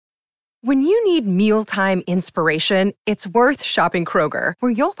When you need mealtime inspiration, it's worth shopping Kroger,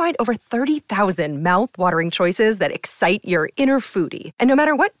 where you'll find over 30,000 mouth-watering choices that excite your inner foodie. And no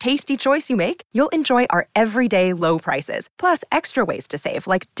matter what tasty choice you make, you'll enjoy our everyday low prices, plus extra ways to save,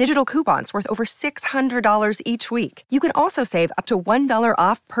 like digital coupons worth over $600 each week. You can also save up to $1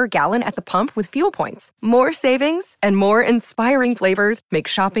 off per gallon at the pump with fuel points. More savings and more inspiring flavors make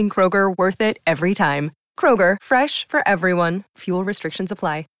shopping Kroger worth it every time. Kroger, fresh for everyone. Fuel restrictions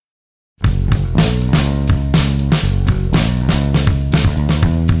apply.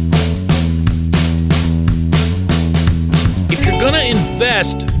 If you're going to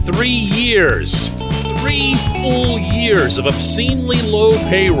invest 3 full years of obscenely low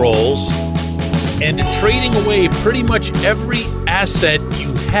payrolls and trading away pretty much every asset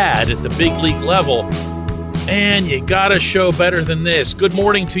you had at the big league level, and you got to show better than this. Good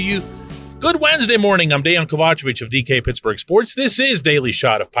morning to you. Good Wednesday morning. I'm Dejan Kovacevic of DK Pittsburgh Sports. This is Daily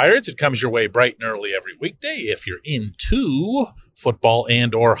Shot of Pirates. It comes your way bright and early every weekday. If you're into football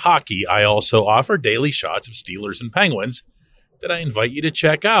and or hockey, I also offer daily shots of Steelers and Penguins that I invite you to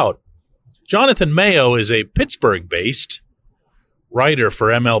check out. Jonathan Mayo is a Pittsburgh-based writer for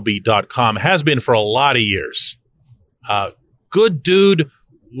MLB.com, has been for a lot of years. Good dude,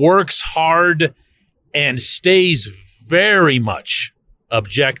 works hard, and stays very much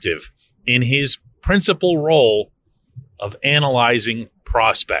objective in his principal role of analyzing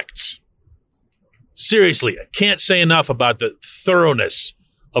prospects. Seriously, I can't say enough about the thoroughness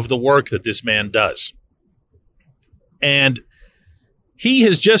of the work that this man does. And he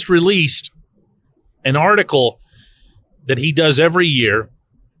has just released an article that he does every year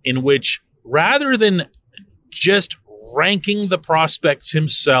in which, rather than just ranking the prospects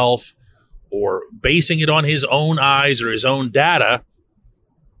himself or basing it on his own eyes or his own data,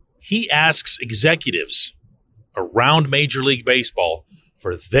 he asks executives around Major League Baseball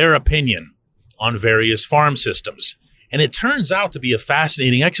for their opinion on various farm systems. And it turns out to be a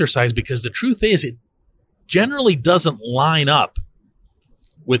fascinating exercise because the truth is it generally doesn't line up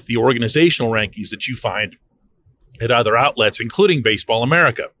with the organizational rankings that you find at other outlets, including Baseball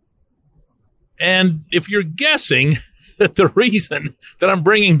America. And if you're guessing that the reason that I'm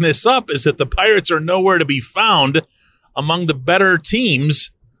bringing this up is that the Pirates are nowhere to be found among the better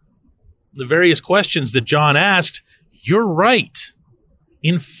teams, the various questions that John asked, you're right.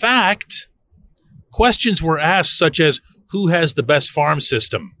 In fact, questions were asked such as, who has the best farm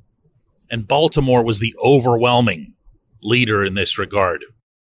system? And Baltimore was the overwhelming leader in this regard,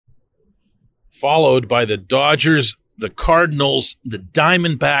 followed by the Dodgers, the Cardinals, the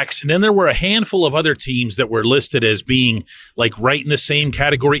Diamondbacks, and then there were a handful of other teams that were listed as being like right in the same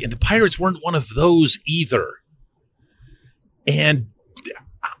category, and the Pirates weren't one of those either. And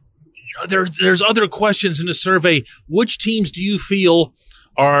there's other questions in the survey. Which teams do you feel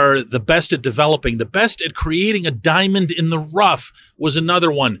are the best at developing? The best at creating a diamond in the rough was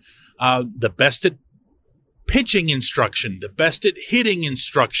another one. The best at pitching instruction, the best at hitting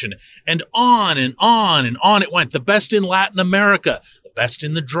instruction, and on and on and on it went. The best in Latin America, the best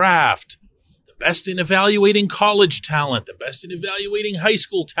in the draft, the best in evaluating college talent, the best in evaluating high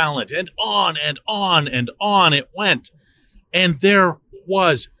school talent, and on and on and on it went. And there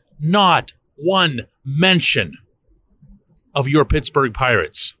was not one mention of your Pittsburgh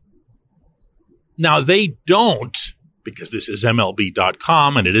Pirates. Now, they don't, because this is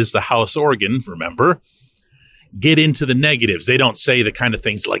MLB.com and it is the house organ, remember, get into the negatives. They don't say the kind of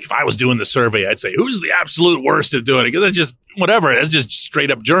things like, if I was doing the survey, I'd say, who's the absolute worst at doing it? Because that's just whatever. That's just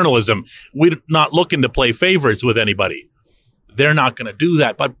straight up journalism. We're not looking to play favorites with anybody. They're not going to do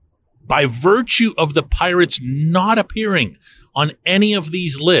that. But by virtue of the Pirates not appearing on any of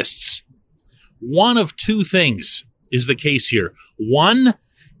these lists, one of two things is the case here. One,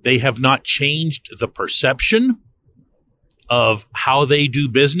 they have not changed the perception of how they do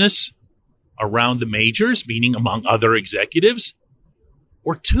business around the majors, meaning among other executives.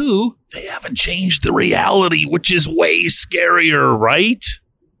 Or two, they haven't changed the reality, which is way scarier, right?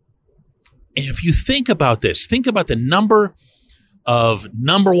 And if you think about this, think about the number of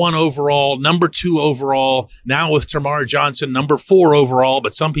number 1 overall, number 2 overall, now with Termarr Johnson, number 4 overall,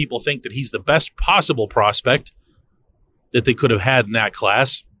 but some people think that he's the best possible prospect that they could have had in that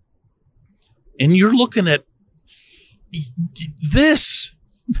class. And you're looking at this.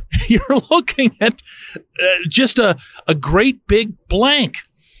 You're looking at just a great big blank.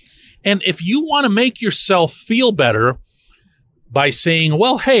 And if you want to make yourself feel better by saying,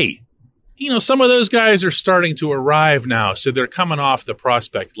 well, hey, you know, some of those guys are starting to arrive now, so they're coming off the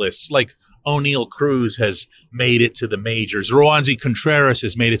prospect lists. Like O'Neill Cruz has made it to the majors. Roansy Contreras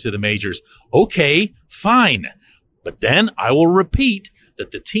has made it to the majors. Okay, fine. But then I will repeat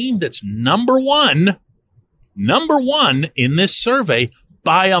that the team that's number one in this survey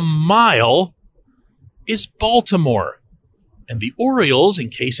by a mile is Baltimore. And the Orioles, in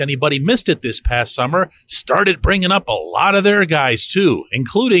case anybody missed it this past summer, started bringing up a lot of their guys too,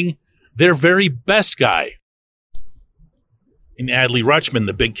 including their very best guy in Adley Rutschman,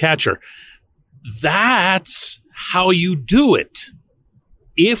 the big catcher. That's how you do it.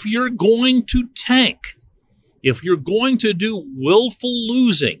 If you're going to tank, if you're going to do willful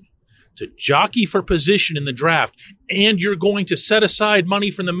losing to jockey for position in the draft, and you're going to set aside money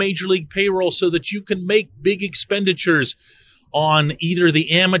from the major league payroll so that you can make big expenditures on either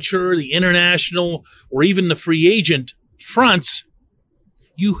the amateur, the international, or even the free agent fronts,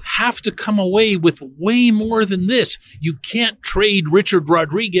 you have to come away with way more than this. You can't trade Richard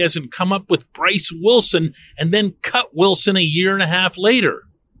Rodriguez and come up with Bryce Wilson and then cut Wilson a year and a half later.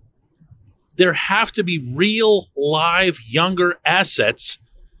 There have to be real, live, younger assets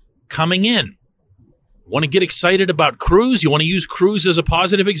coming in. Want to get excited about Cruz? You want to use Cruz as a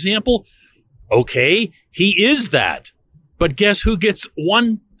positive example? Okay, he is that. But guess who gets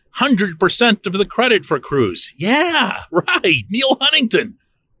 100% of the credit for Cruz? Yeah, right, Neil Huntington.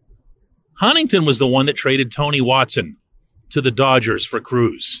 Huntington was the one that traded Tony Watson to the Dodgers for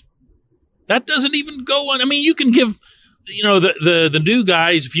Cruz. That doesn't even go on. I mean, you can give, the new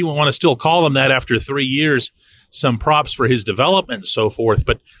guys, if you want to still call them that after 3 years, some props for his development and so forth.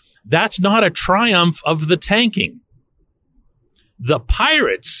 But that's not a triumph of the tanking. The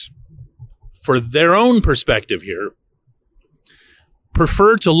Pirates, for their own perspective here,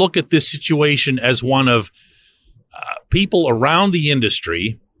 prefer to look at this situation as one of people around the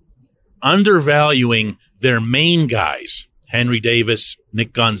industry undervaluing their main guys, Henry Davis,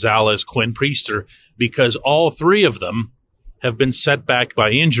 Nick Gonzalez, Quinn Priester, because all three of them have been set back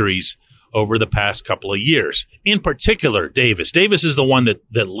by injuries over the past couple of years. In particular, Davis. Davis is the one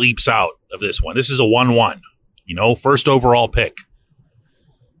that leaps out of this one. This is a 1-1, first overall pick.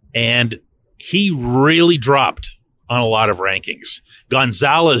 And he really dropped on a lot of rankings.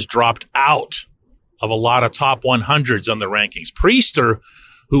 Gonzalez dropped out of a lot of top 100s on the rankings. Priester,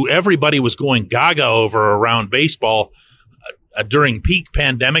 who everybody was going gaga over around baseball during peak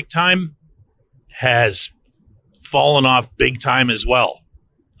pandemic time, has fallen off big time as well.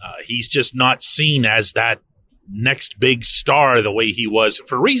 He's just not seen as that next big star the way he was,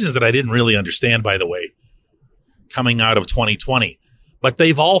 for reasons that I didn't really understand, by the way, coming out of 2020. But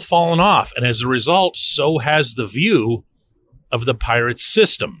they've all fallen off, and as a result, so has the view of the Pirates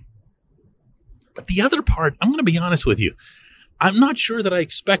system. But the other part, I'm going to be honest with you, I'm not sure that I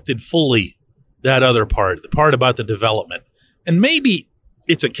expected fully that other part, the part about the development. And maybe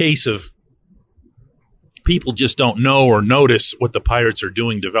it's a case of people just don't know or notice what the Pirates are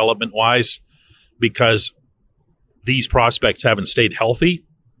doing development-wise because these prospects haven't stayed healthy,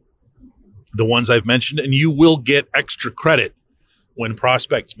 the ones I've mentioned, and you will get extra credit when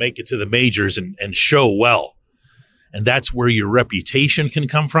prospects make it to the majors and show well. And that's where your reputation can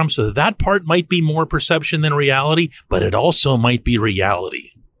come from. So that part might be more perception than reality, but it also might be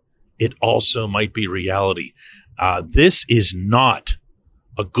reality. This is not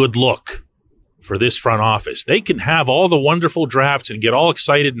a good look for this front office. They can have all the wonderful drafts and get all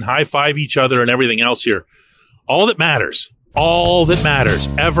excited and high-five each other and everything else here. All that matters,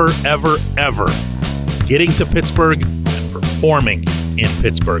 ever, is getting to Pittsburgh and performing in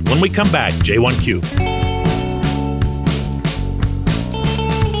Pittsburgh. When we come back, J1Q.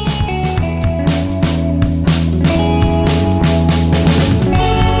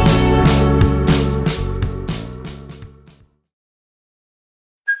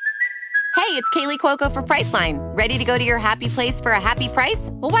 Hey, it's Kaylee Cuoco for Priceline. Ready to go to your happy place for a happy price?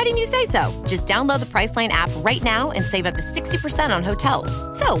 Well, why didn't you say so? Just download the Priceline app right now and save up to 60% on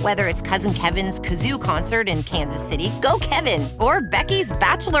hotels. So whether it's Cousin Kevin's Kazoo Concert in Kansas City, go Kevin, or Becky's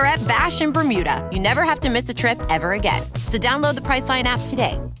Bachelorette Bash in Bermuda, you never have to miss a trip ever again. So download the Priceline app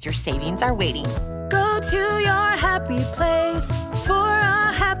today. Your savings are waiting. Go to your happy place for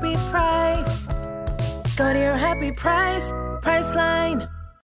a happy price. Go to your happy price, Priceline.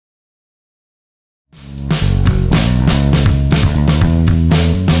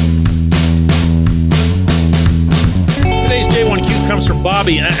 Today's J1Q comes from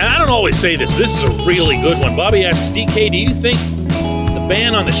Bobby, and I don't always say this, but this is a really good one. Bobby asks, DK, do you think the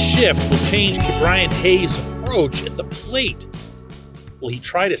ban on the shift will change Brian Hayes' approach at the plate? Will he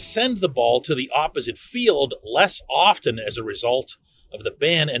try to send the ball to the opposite field less often as a result of the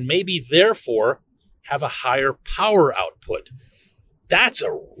ban and maybe therefore have a higher power output? That's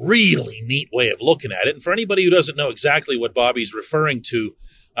a really neat way of looking at it. And for anybody who doesn't know exactly what Bobby's referring to,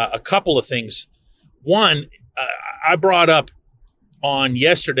 a couple of things. One, I brought up on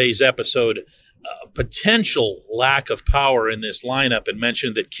yesterday's episode potential lack of power in this lineup and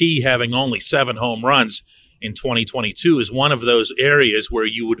mentioned that Key having only 7 home runs in 2022 is one of those areas where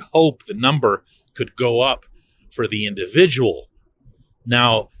you would hope the number could go up for the individual.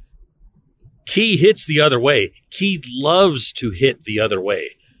 Now, Key hits the other way. Key loves to hit the other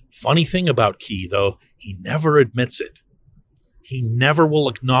way. Funny thing about Key, though, he never admits it. He never will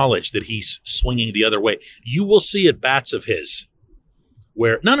acknowledge that he's swinging the other way. You will see at bats of his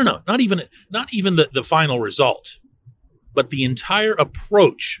where, not even the final result, but the entire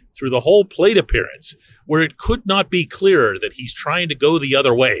approach through the whole plate appearance where it could not be clearer that he's trying to go the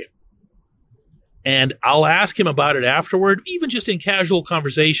other way. And I'll ask him about it afterward, even just in casual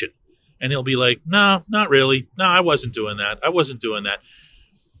conversation. And he'll be like, no, not really. No, I wasn't doing that.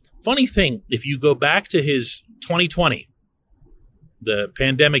 Funny thing, if you go back to his 2020, the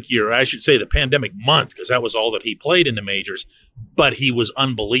pandemic year, I should say the pandemic month, because that was all that he played in the majors, but he was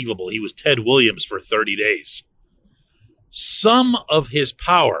unbelievable. He was Ted Williams for 30 days. Some of his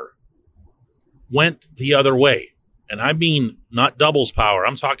power went the other way. And I mean not doubles power.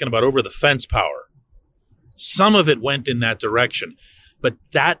 I'm talking about over the fence power. Some of it went in that direction. But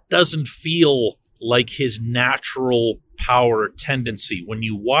that doesn't feel like his natural power tendency. When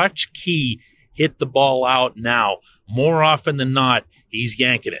you watch Key hit the ball out now, more often than not, he's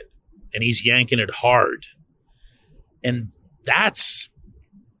yanking it. And he's yanking it hard. And that's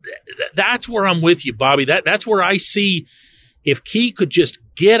where I'm with you, Bobby. That's where I see if Key could just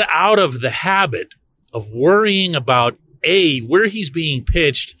get out of the habit of worrying about A, where he's being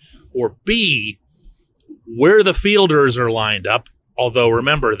pitched, or B, where the fielders are lined up. Although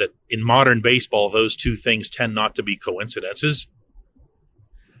remember that in modern baseball, those two things tend not to be coincidences.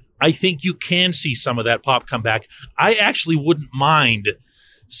 I think you can see some of that pop come back. I actually wouldn't mind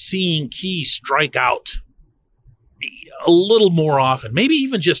seeing Key strike out a little more often. Maybe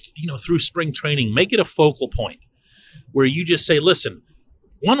even just, through spring training, make it a focal point where you just say, listen,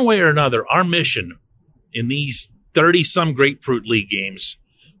 one way or another, our mission in these 30-some Grapefruit League games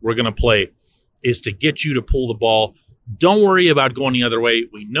we're going to play is to get you to pull the ball. Don't worry about going the other way.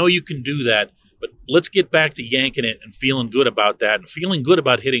 We know you can do that, but let's get back to yanking it and feeling good about that and feeling good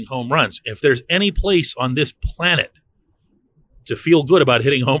about hitting home runs. If there's any place on this planet to feel good about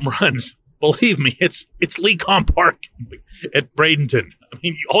hitting home runs, believe me, it's Lecom Park at Bradenton. I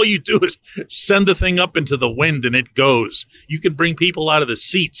mean, all you do is send the thing up into the wind and it goes. You can bring people out of the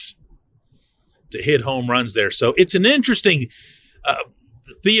seats to hit home runs there. So it's an interesting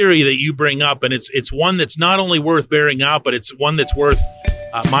theory that you bring up, and it's one that's not only worth bearing out, but it's one that's worth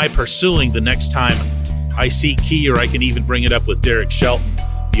my pursuing the next time I see Key, or I can even bring it up with Derek Shelton,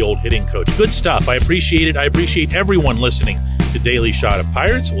 the old hitting coach. Good stuff. I appreciate it. I appreciate everyone listening to Daily Shot of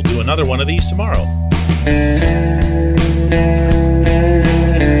Pirates. We'll do another one of these tomorrow.